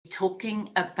talking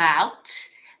about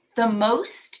the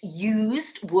most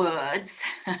used words,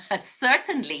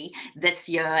 certainly this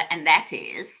year, and that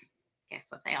is, guess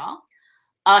what they are?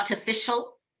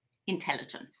 Artificial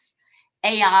intelligence.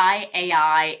 AI,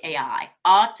 AI, AI,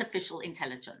 artificial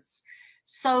intelligence.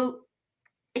 So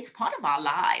it's part of our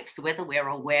lives, whether we're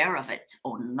aware of it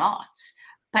or not.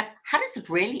 But how does it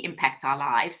really impact our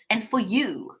lives? And for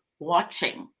you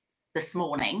watching this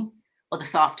morning or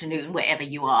this afternoon, wherever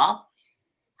you are,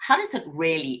 how does it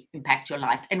really impact your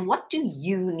life? And what do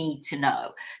you need to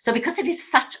know? So, because it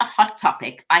is such a hot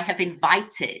topic, I have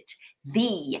invited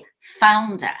the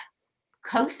founder,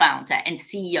 co-founder, and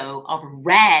CEO of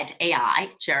RAD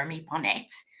AI, Jeremy Barnett,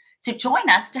 to join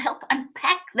us to help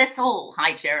unpack this all.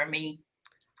 Hi, Jeremy.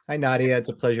 Hi, Nadia. It's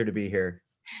a pleasure to be here.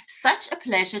 Such a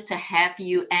pleasure to have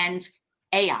you. And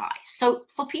AI. So,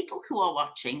 for people who are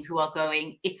watching, who are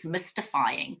going, it's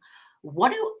mystifying,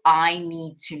 what do I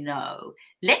need to know?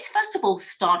 Let's first of all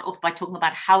start off by talking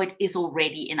about how it is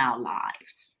already in our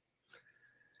lives.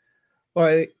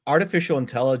 Well, artificial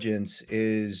intelligence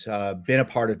is been a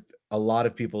part of a lot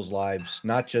of people's lives,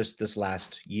 not just this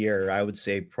last year. I would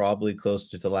say probably close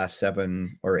to the last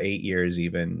 7 or 8 years,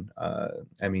 even.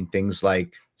 I mean, things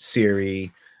like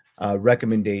Siri,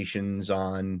 recommendations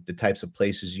on the types of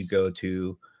places you go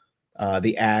to,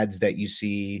 the ads that you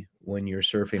see when you're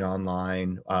surfing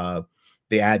online,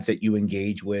 the ads that you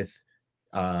engage with,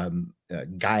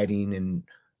 guiding and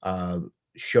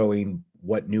showing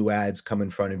what new ads come in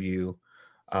front of you.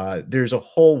 There's a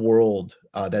whole world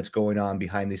that's going on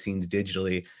behind the scenes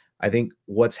digitally. I think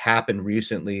what's happened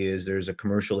recently is there's a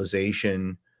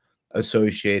commercialization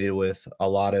associated with a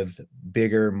lot of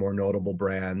bigger, more notable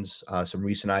brands, some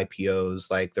recent IPOs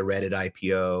like the Reddit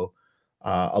IPO,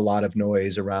 a lot of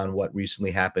noise around what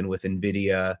recently happened with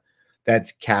NVIDIA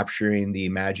that's capturing the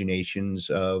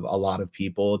imaginations of a lot of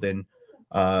people. Then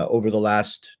over the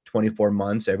last 24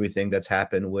 months, everything that's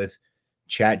happened with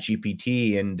Chat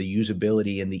GPT and the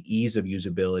usability and the ease of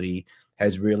usability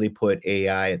has really put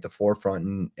AI at the forefront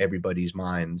in everybody's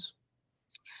minds.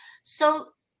 So,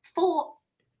 for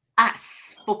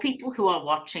us, for people who are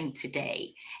watching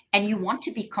today, and you want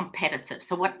to be competitive,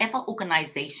 so whatever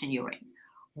organization you're in,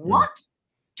 Mm. what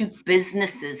do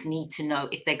businesses need to know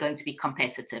if they're going to be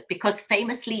competitive? Because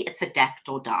famously, it's adapt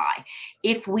or die.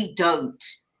 If we don't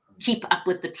keep up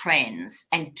with the trends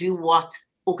and do what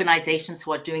organizations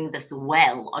who are doing this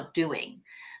well are doing.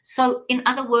 So, in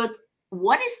other words,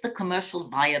 what is the commercial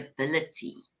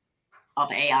viability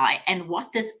of AI, and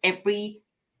what does every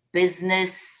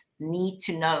business need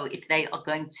to know if they are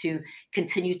going to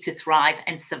continue to thrive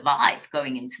and survive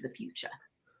going into the future?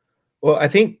 Well, I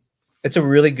think it's a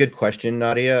really good question,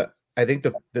 Nadia. I think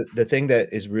the thing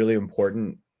that is really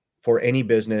important for any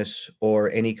business or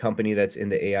any company that's in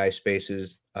the AI space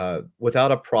is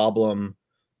without a problem,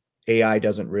 AI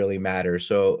doesn't really matter.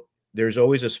 So there's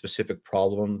always a specific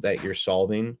problem that you're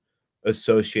solving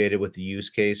associated with the use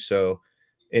case. So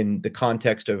in the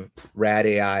context of RAD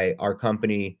AI, our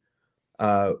company,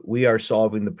 we are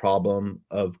solving the problem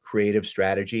of creative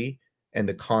strategy and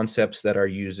the concepts that are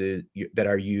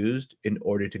used in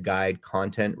order to guide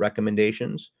content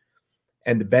recommendations.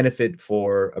 And the benefit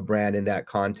for a brand in that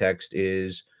context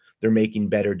is they're making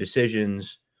better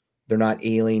decisions. They're not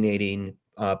alienating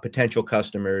potential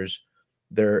customers.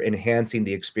 They're enhancing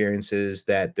the experiences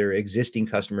that their existing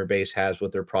customer base has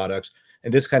with their products.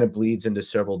 And this kind of bleeds into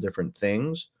several different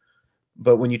things.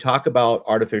 But when you talk about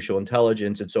artificial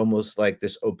intelligence, it's almost like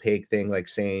this opaque thing, like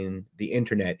saying the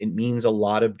internet. It means a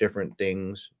lot of different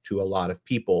things to a lot of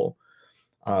people.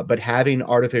 But having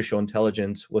artificial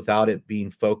intelligence without it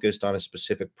being focused on a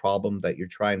specific problem that you're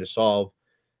trying to solve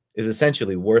is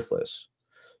essentially worthless.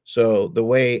 So the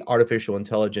way artificial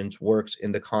intelligence works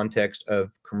in the context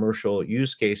of commercial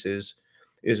use cases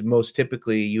is most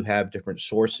typically you have different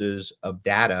sources of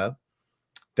data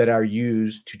that are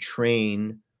used to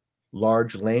train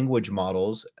large language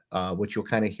models, which you'll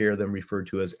kind of hear them referred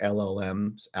to as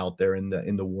LLMs out there in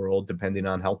the world, depending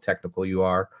on how technical you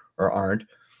are or aren't.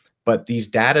 But these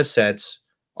data sets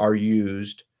are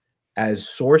used as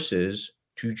sources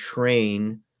to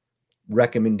train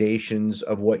recommendations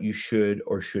of what you should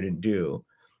or shouldn't do.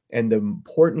 And the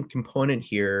important component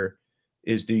here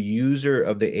is the user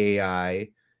of the AI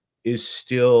is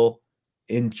still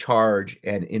in charge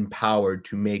and empowered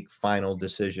to make final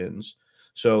decisions.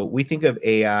 So we think of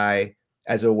AI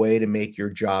as a way to make your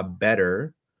job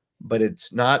better, but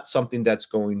it's not something that's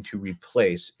going to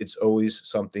replace. It's always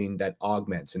something that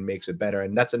augments and makes it better.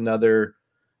 And that's another,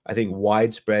 I think,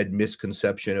 widespread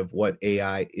misconception of what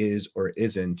AI is or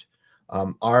isn't.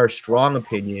 Our strong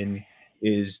opinion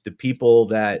is the people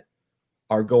that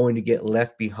are going to get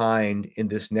left behind in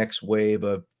this next wave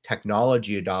of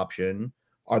technology adoption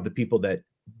are the people that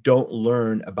don't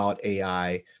learn about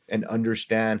AI and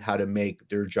understand how to make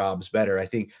their jobs better. I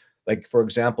think, like, for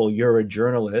example, you're a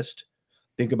journalist.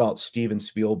 Think about Steven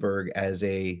Spielberg as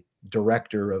a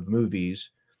director of movies.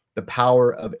 The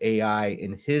power of AI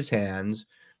in his hands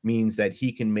means that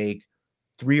he can make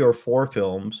 3 or 4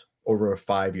 films over a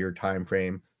 5-year time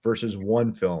frame versus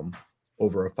one film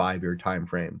over a 5-year time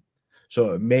frame.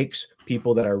 So it makes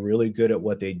people that are really good at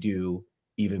what they do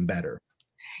even better.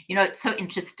 You know, it's so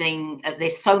interesting.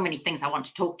 There's so many things I want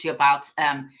to talk to you about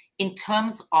in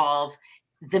terms of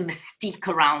the mystique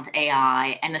around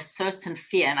AI and a certain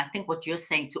fear. And I think what you're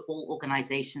saying to all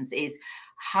organizations is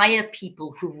hire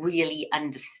people who really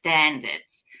understand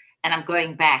it. And I'm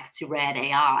going back to RAD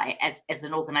AI as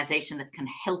an organization that can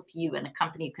help you and a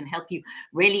company who can help you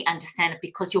really understand it,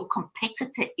 because your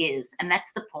competitor is. And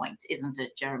that's the point, isn't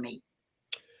it, Jeremy?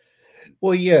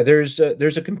 Well, yeah, there's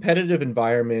a competitive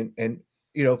environment, and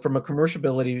from a commercial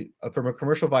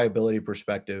viability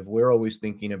perspective, we're always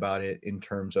thinking about it in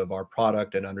terms of our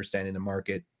product and understanding the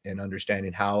market and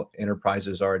understanding how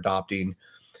enterprises are adopting.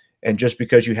 And just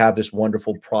because you have this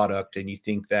wonderful product and you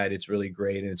think that it's really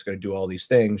great and it's going to do all these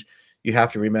things, you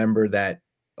have to remember that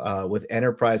with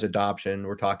enterprise adoption,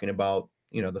 we're talking about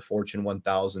the Fortune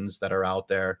 1000s that are out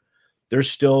there. They're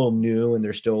still new and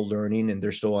they're still learning and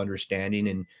they're still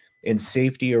understanding, and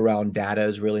safety around data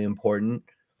is really important.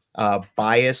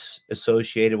 Bias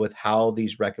associated with how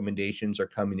these recommendations are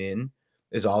coming in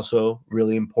is also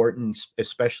really important,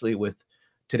 especially with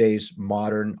today's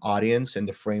modern audience and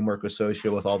the framework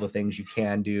associated with all the things you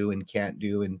can do and can't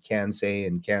do and can say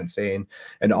and can't say,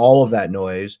 and all of that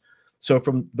noise. So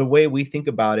from the way we think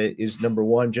about it is, number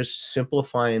one, just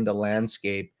simplifying the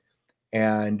landscape.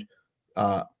 And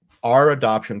uh, our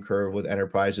adoption curve with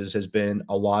enterprises has been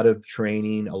a lot of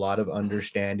training, a lot of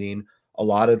understanding, a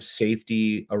lot of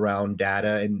safety around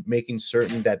data, and making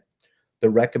certain that the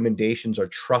recommendations are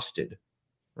trusted,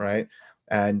 right?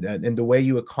 And the way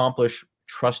you accomplish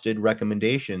trusted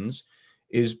recommendations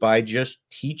is by just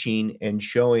teaching and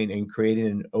showing and creating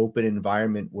an open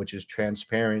environment which is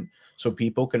transparent, so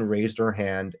people can raise their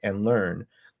hand and learn.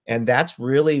 And that's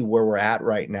really where we're at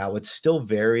right now. It's still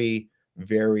very,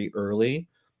 very early.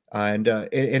 And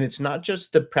it's not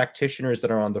just the practitioners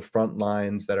that are on the front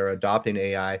lines that are adopting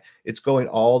AI. It's going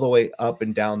all the way up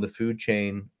and down the food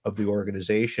chain of the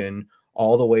organization,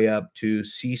 all the way up to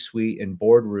C-suite and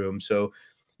boardroom. So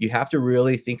you have to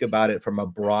really think about it from a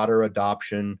broader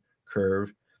adoption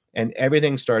curve. And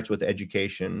everything starts with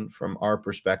education from our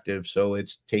perspective. So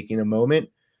it's taking a moment,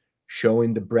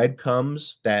 showing the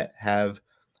breadcrumbs that have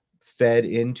fed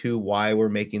into why we're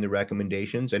making the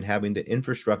recommendations, and having the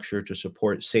infrastructure to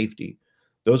support safety.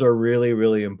 Those are really,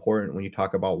 really important when you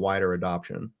talk about wider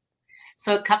adoption.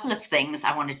 So, a couple of things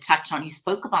I want to touch on. You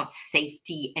spoke about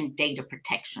safety and data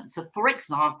protection. So, for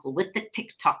example, with the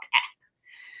TikTok app,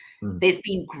 Mm. there's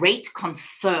been great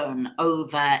concern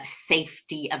over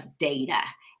safety of data.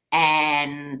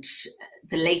 And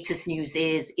the latest news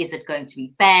is it going to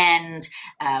be banned?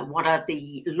 What are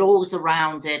the laws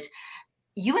around it?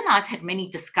 You and I have had many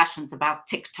discussions about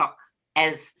TikTok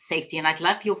as safety, and I'd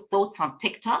love your thoughts on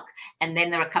TikTok. And then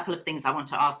there are a couple of things I want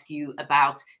to ask you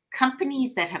about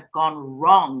companies that have gone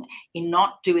wrong in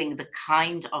not doing the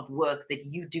kind of work that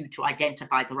you do to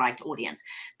identify the right audience.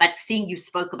 But seeing you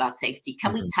spoke about safety,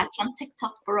 can we Mhm. touch on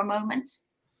TikTok for a moment?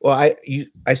 Well,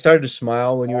 I started to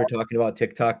smile when you were talking about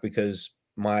TikTok because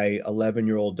my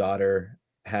 11-year-old daughter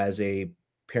has a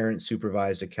parent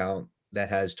supervised account that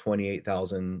has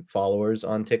 28,000 followers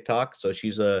on TikTok. So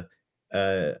she's a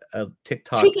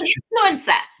TikTok, She's an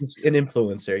influencer. she's an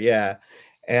influencer, yeah.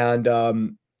 And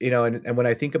and when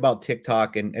I think about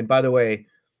TikTok, and by the way,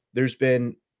 there's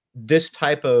been this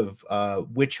type of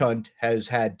witch hunt has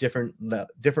had different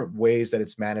ways that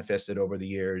it's manifested over the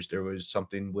years. There was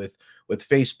something with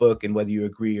Facebook and whether you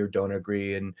agree or don't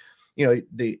agree, and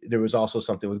there was also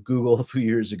something with Google a few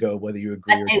years ago, whether you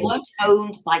But agree or they don't. weren't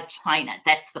owned by China.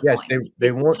 That's the Yes, point. they They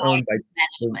they were weren't owned by Chinese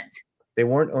they management. they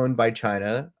weren't owned by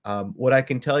China. What I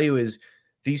can tell you is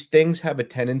these things have a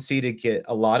tendency to get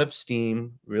a lot of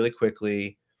steam really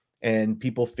quickly, and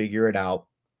people figure it out.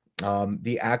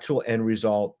 The actual end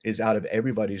result is out of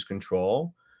everybody's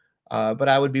control. But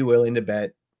I would be willing to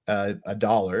bet a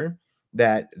dollar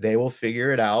that they will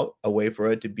figure it out, a way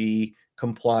for it to be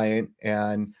compliant.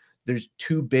 And there's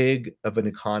too big of an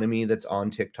economy that's on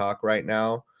TikTok right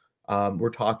now. We're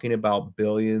talking about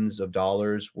billions of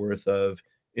dollars worth of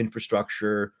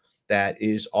infrastructure that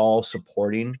is all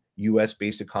supporting US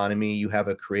based economy. You have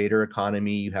a creator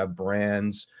economy, you have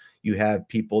brands, You have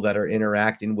people that are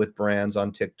interacting with brands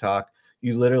on TikTok.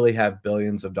 You literally have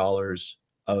billions of dollars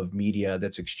of media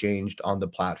that's exchanged on the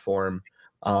platform.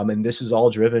 And this is all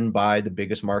driven by the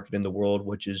biggest market in the world,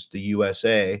 which is the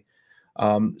USA.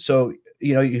 So,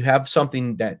 you have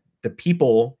something that the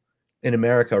people in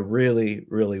America really,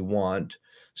 really want.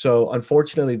 So,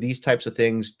 unfortunately, these types of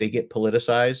things, they get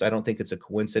politicized. I don't think it's a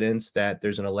coincidence that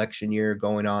there's an election year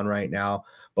going on right now.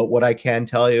 But what I can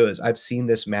tell you is I've seen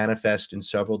this manifest in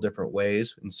several different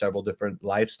ways, in several different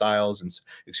lifestyles, and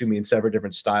excuse me, in several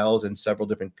different styles and several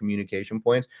different communication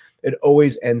points. It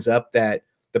always ends up that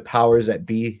the powers that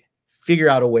be figure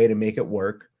out a way to make it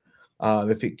work.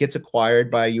 If it gets acquired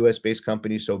by a US based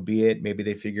company, so be it. Maybe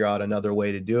they figure out another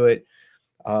way to do it.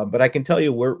 But I can tell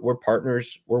you, we're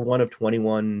partners. We're one of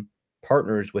 21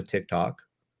 partners with TikTok.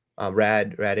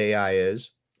 RAD AI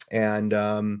is, and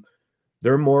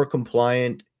they're more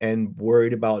compliant and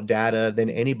worried about data than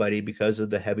anybody because of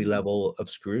the heavy level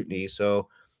of scrutiny. So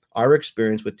our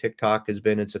experience with TikTok has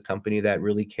been it's a company that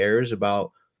really cares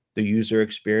about the user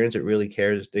experience. It really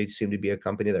cares. They seem to be a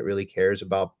company that really cares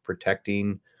about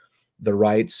protecting the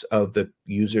rights of the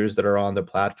users that are on the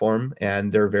platform,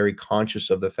 and they're very conscious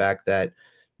of the fact that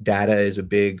data is a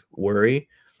big worry.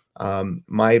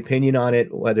 My opinion on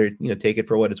it, whether take it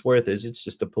for what it's worth, is it's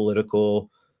just a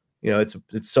political, it's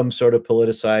some sort of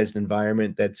politicized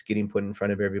environment that's getting put in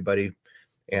front of everybody,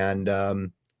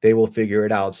 and they will figure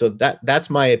it out. So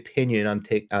that's my opinion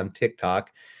on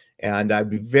TikTok, and I'd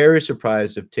be very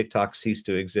surprised if TikTok ceased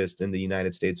to exist in the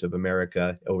United States of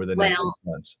America over the next Well, 6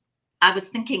 months. I was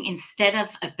thinking instead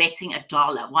of betting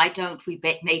 $1, why don't we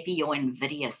bet maybe your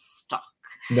Nvidia stock?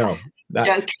 No, that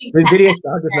Joking. the Nvidia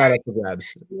stock is not up for grabs.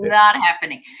 Not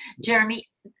happening. Jeremy,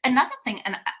 another thing,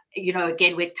 and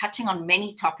again, we're touching on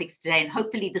many topics today, and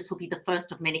hopefully this will be the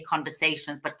first of many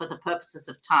conversations, but for the purposes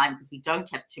of time, because we don't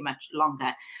have too much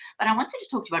longer. But I wanted to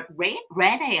talk to you about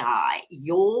RAD AI.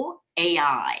 Your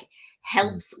AI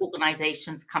helps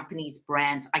organizations, companies,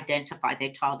 brands identify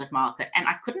their target market. And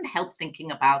I couldn't help thinking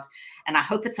about, and I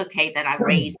hope it's okay that I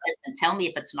raise this, and tell me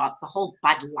if it's not, the whole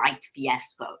Bud Light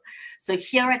fiasco. So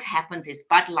here it happens is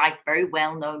Bud Light, very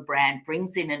well-known brand,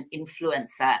 brings in an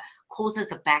influencer,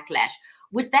 causes a backlash.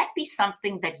 Would that be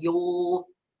something that your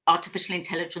artificial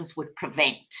intelligence would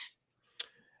prevent?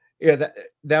 Yeah,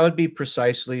 that would be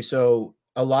precisely. So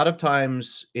a lot of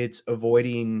times it's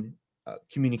avoiding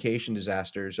communication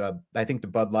disasters. I think the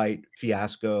Bud Light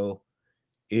fiasco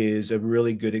is a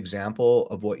really good example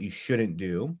of what you shouldn't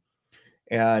do.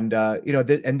 And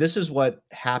and this is what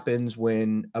happens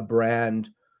when a brand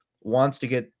wants to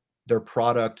get their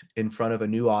product in front of a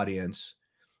new audience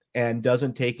and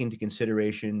doesn't take into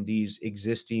consideration these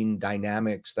existing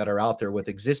dynamics that are out there with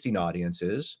existing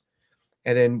audiences.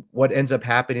 And then what ends up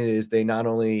happening is they not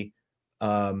only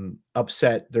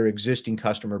upset their existing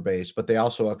customer base, but they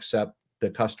also accept the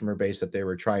customer base that they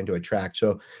were trying to attract.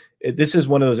 So this is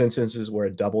one of those instances where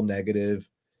a double negative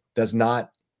does not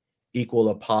equal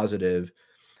a positive.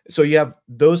 So you have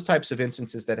those types of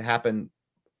instances that happen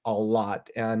a lot.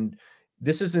 And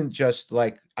this isn't just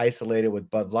like isolated with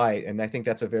Bud Light. And I think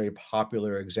that's a very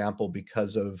popular example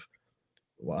because of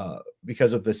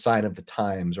the sign of the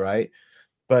times, right?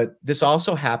 But this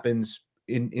also happens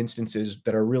in instances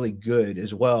that are really good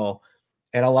as well.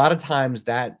 And a lot of times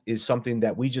that is something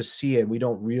that we just see and we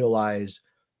don't realize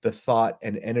the thought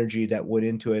and energy that went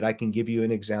into it. I can give you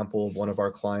an example of one of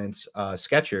our clients,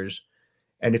 Skechers.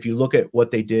 And if you look at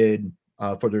what they did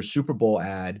for their Super Bowl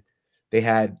ad, they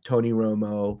had Tony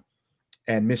Romo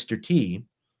and Mr. T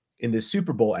in the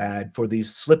Super Bowl ad for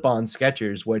these slip-on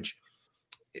Skechers, which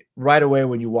right away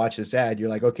when you watch this ad, you're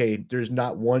like, okay, there's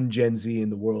not one Gen Z in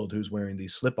the world who's wearing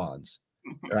these slip-ons,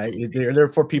 right?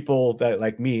 They're for people that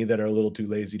like me that are a little too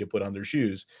lazy to put on their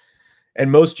shoes.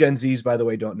 And most Gen Zs, by the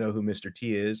way, don't know who Mr.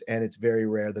 T is, and it's very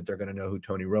rare that they're going to know who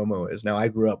Tony Romo is. Now, I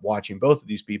grew up watching both of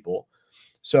these people,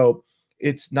 so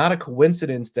it's not a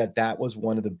coincidence that that was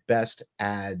one of the best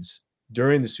ads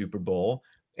during the Super Bowl,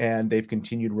 and they've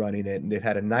continued running it, and they've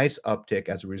had a nice uptick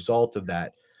as a result of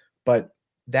that. But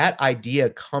that idea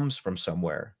comes from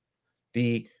somewhere.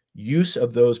 The use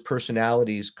of those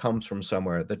personalities comes from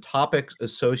somewhere. The topics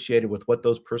associated with what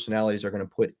those personalities are going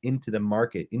to put into the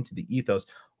market, into the ethos,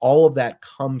 all of that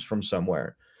comes from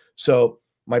somewhere. So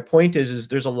my point is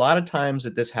there's a lot of times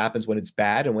that this happens when it's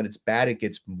bad, and when it's bad, it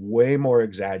gets way more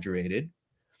exaggerated.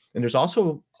 And there's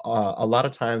also a lot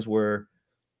of times where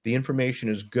the information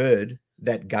is good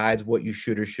that guides what you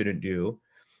should or shouldn't do.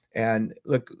 And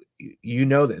look,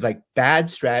 that like bad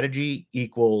strategy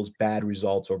equals bad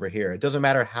results over here. It doesn't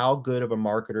matter how good of a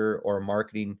marketer or a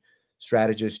marketing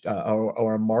strategist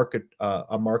or a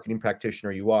marketing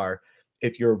practitioner you are.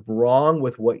 if you're wrong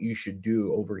with what you should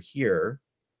do over here,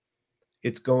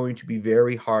 it's going to be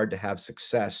very hard to have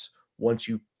success once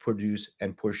you produce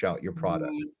and push out your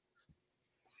product.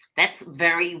 That's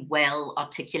very well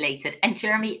articulated. And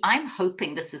Jeremy, I'm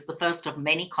hoping this is the first of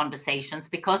many conversations,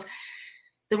 because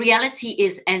the reality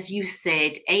is, as you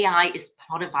said, AI is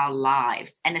part of our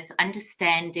lives, and it's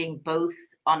understanding both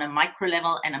on a micro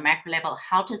level and a macro level.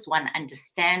 How does one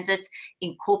understand it,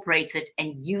 incorporate it,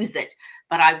 and use it?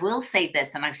 But I will say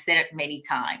this, and I've said it many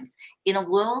times, in a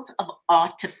world of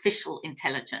artificial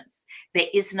intelligence, there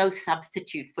is no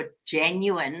substitute for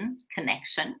genuine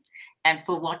connection and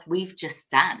for what we've just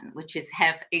done, which is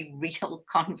have a real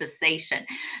conversation.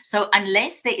 So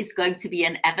unless there is going to be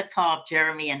an avatar of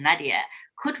Jeremy and Nadia,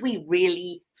 could we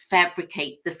really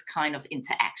fabricate this kind of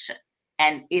interaction?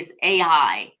 And is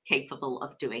AI capable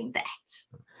of doing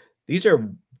that? These are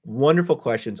wonderful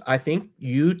questions. I think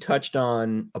you touched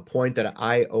on a point that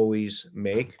I always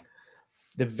make.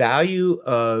 The value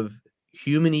of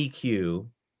human EQ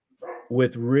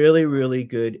with really, really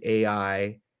good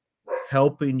AI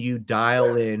helping you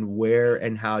dial in where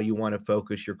and how you want to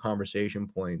focus your conversation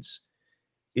points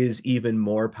is even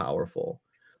more powerful.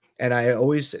 And I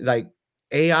always like,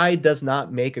 AI does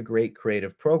not make a great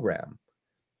creative program.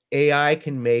 AI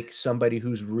can make somebody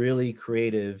who's really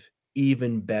creative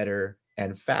even better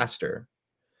and faster.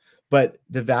 But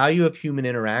the value of human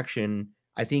interaction,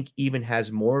 I think, even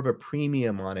has more of a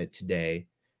premium on it today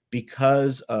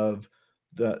because of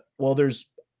there's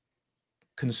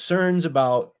concerns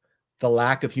about the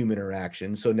lack of human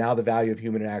interaction. So now the value of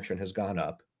human interaction has gone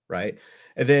up, right?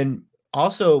 And then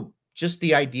also just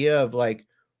the idea of like,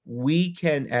 we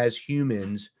can, as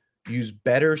humans, use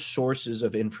better sources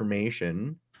of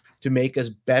information to make us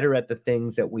better at the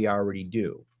things that we already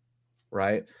do,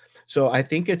 right? So I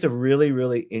think it's a really,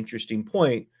 really interesting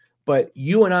point. But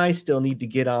you and I still need to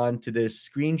get on to this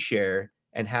screen share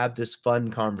and have this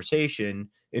fun conversation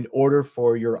in order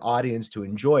for your audience to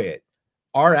enjoy it.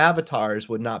 Our avatars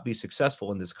would not be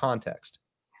successful in this context.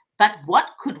 But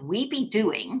what could we be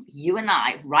doing, you and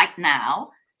I, right now?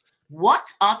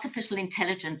 What artificial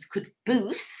intelligence could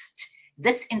boost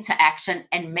this interaction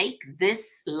and make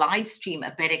this live stream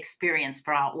a better experience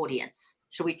for our audience?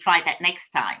 Should we try that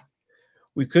next time?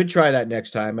 We could try that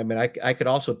next time. I mean, I could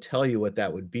also tell you what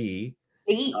that would be.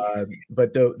 Please.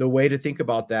 But the way to think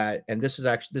about that, and this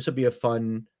will be a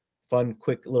fun,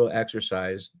 quick little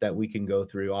exercise that we can go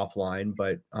through offline.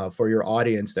 But for your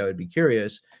audience that would be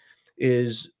curious,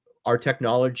 is our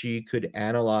technology could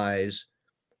analyze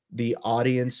the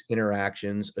audience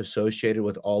interactions associated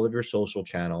with all of your social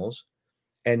channels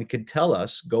and could tell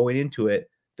us going into it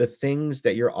the things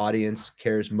that your audience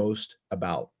cares most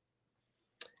about.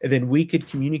 And then we could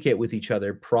communicate with each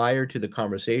other prior to the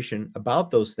conversation about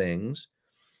those things,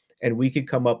 and we could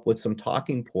come up with some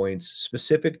talking points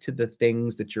specific to the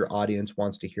things that your audience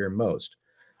wants to hear most.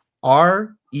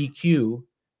 Our EQ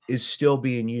is still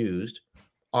being used.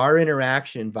 Our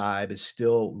interaction vibe is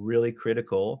still really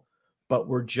critical, but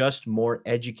we're just more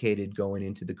educated going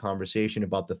into the conversation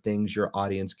about the things your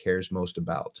audience cares most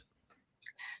about.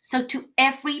 So, to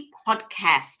every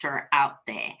podcaster out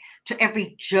there, to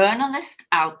every journalist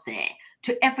out there,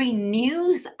 to every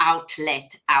news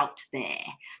outlet out there,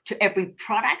 to every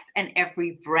product and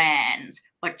every brand,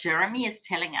 what Jeremy is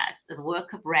telling us, the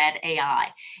work of RAD AI,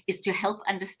 is to help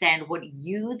understand what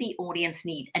you, the audience,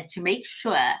 need and to make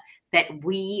sure that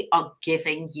we are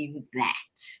giving you that.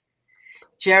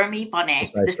 Jeremy Barnett,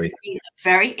 this Precisely. has been a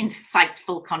very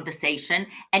insightful conversation.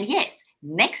 And yes,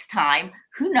 next time,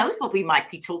 who knows what we might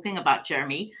be talking about,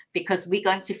 Jeremy, because we're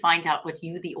going to find out what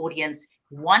you, the audience,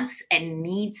 wants and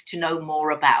needs to know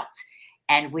more about.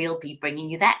 And we'll be bringing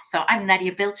you that. So I'm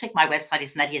Nadia Bilchik. My website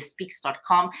is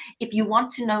nadiaspeaks.com. If you want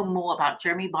to know more about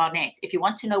Jeremy Barnett, if you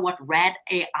want to know what RAD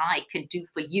AI can do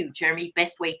for you, Jeremy,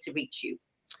 best way to reach you.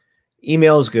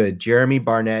 Email is good. Jeremy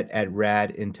Barnett at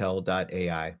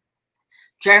radintel.ai.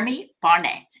 Jeremy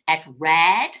Barnett at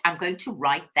RAD. I'm going to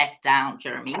write that down,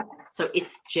 Jeremy. So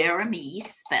it's Jeremy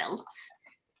spelt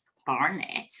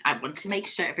Barnett. I want to make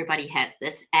sure everybody has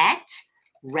this at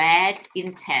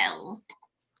radintel.ai.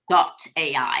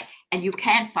 And you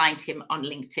can find him on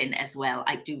LinkedIn as well.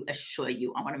 I do assure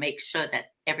you. I want to make sure that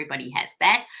everybody has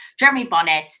that. Jeremy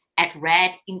Barnett at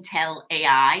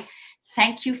radintel.ai.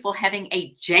 Thank you for having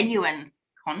a genuine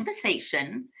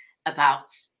conversation about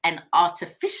an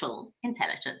artificial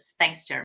intelligence. Thanks, Jeremy.